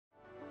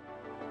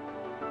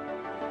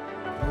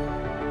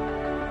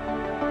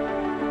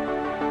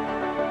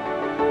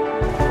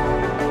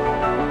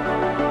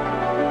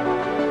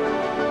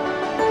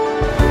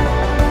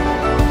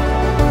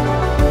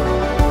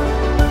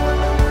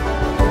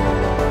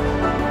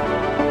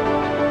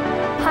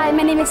Hi,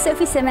 my name is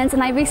Sophie Simmonds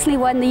and I recently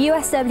won the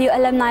USW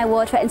Alumni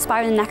Award for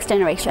Inspiring the Next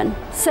Generation.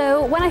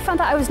 So when I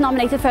found out I was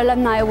nominated for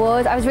Alumni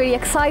Award, I was really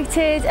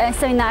excited. It's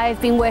something that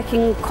I've been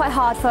working quite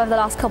hard for over the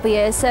last couple of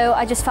years, so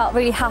I just felt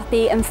really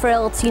happy and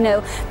thrilled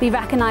to, be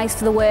recognised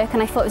for the work,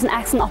 and I thought it was an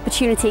excellent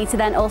opportunity to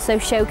then also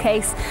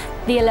showcase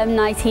the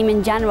alumni team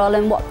in general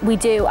and what we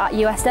do at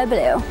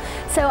USW.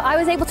 So I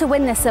was able to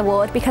win this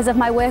award because of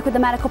my work with the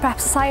Medical Prep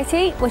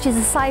Society, which is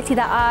a society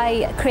that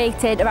I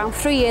created around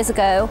 3 years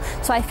ago.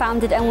 So I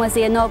founded and was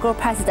the inaugural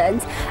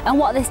president, and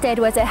what this did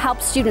was it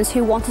helped students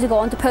who wanted to go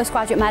on to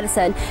postgraduate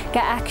medicine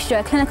get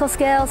extra clinical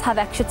skills, have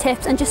extra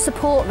tips and just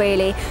support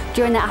really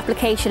during their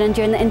application and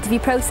during the interview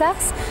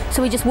process.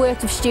 So we just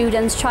worked with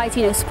students, tried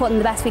to support them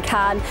the best we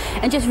can,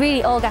 and just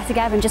really all get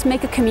together and just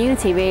make a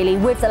community really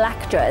with the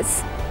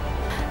lecturers.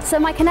 So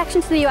my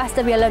connection to the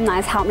USW alumni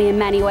has helped me in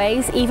many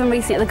ways. Even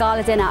recently at the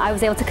gala dinner I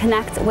was able to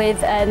connect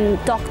with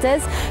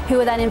doctors who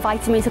were then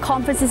inviting me to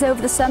conferences over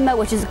the summer,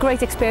 which is a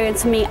great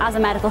experience for me as a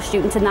medical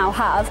student to now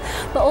have,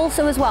 but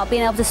also as well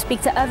being able to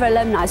speak to other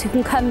alumni who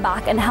can come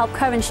back and help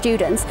current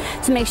students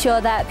to make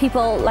sure that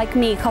people like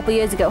me a couple of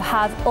years ago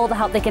have all the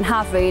help they can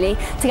have really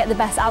to get the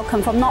best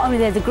outcome from not only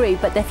their degree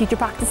but their future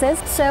practices.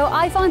 So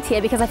I volunteer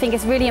because I think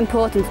it's really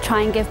important to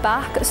try and give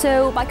back.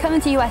 So by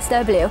coming to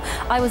USW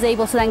I was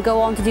able to then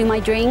go on to do my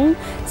dream.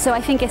 So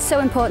I think it's so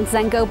important to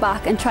then go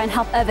back and try and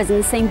help others in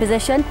the same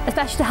position,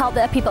 especially to help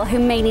the people who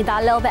may need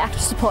that little bit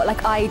extra support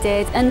like I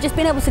did, and just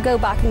being able to go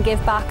back and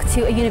give back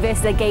to a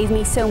university that gave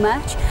me so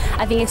much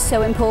I think is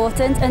so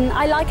important, and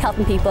I like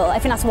helping people. I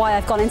think that's why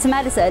I've gone into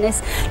medicine.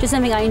 It's just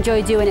something I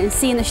enjoy doing, and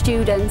seeing the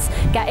students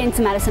get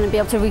into medicine and be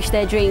able to reach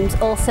their dreams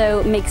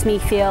also makes me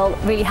feel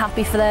really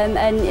happy for them,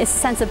 and it's a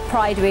sense of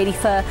pride really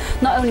for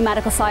not only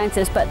medical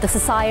scientists but the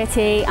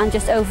society and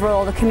just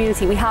overall the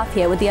community we have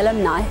here with the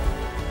alumni.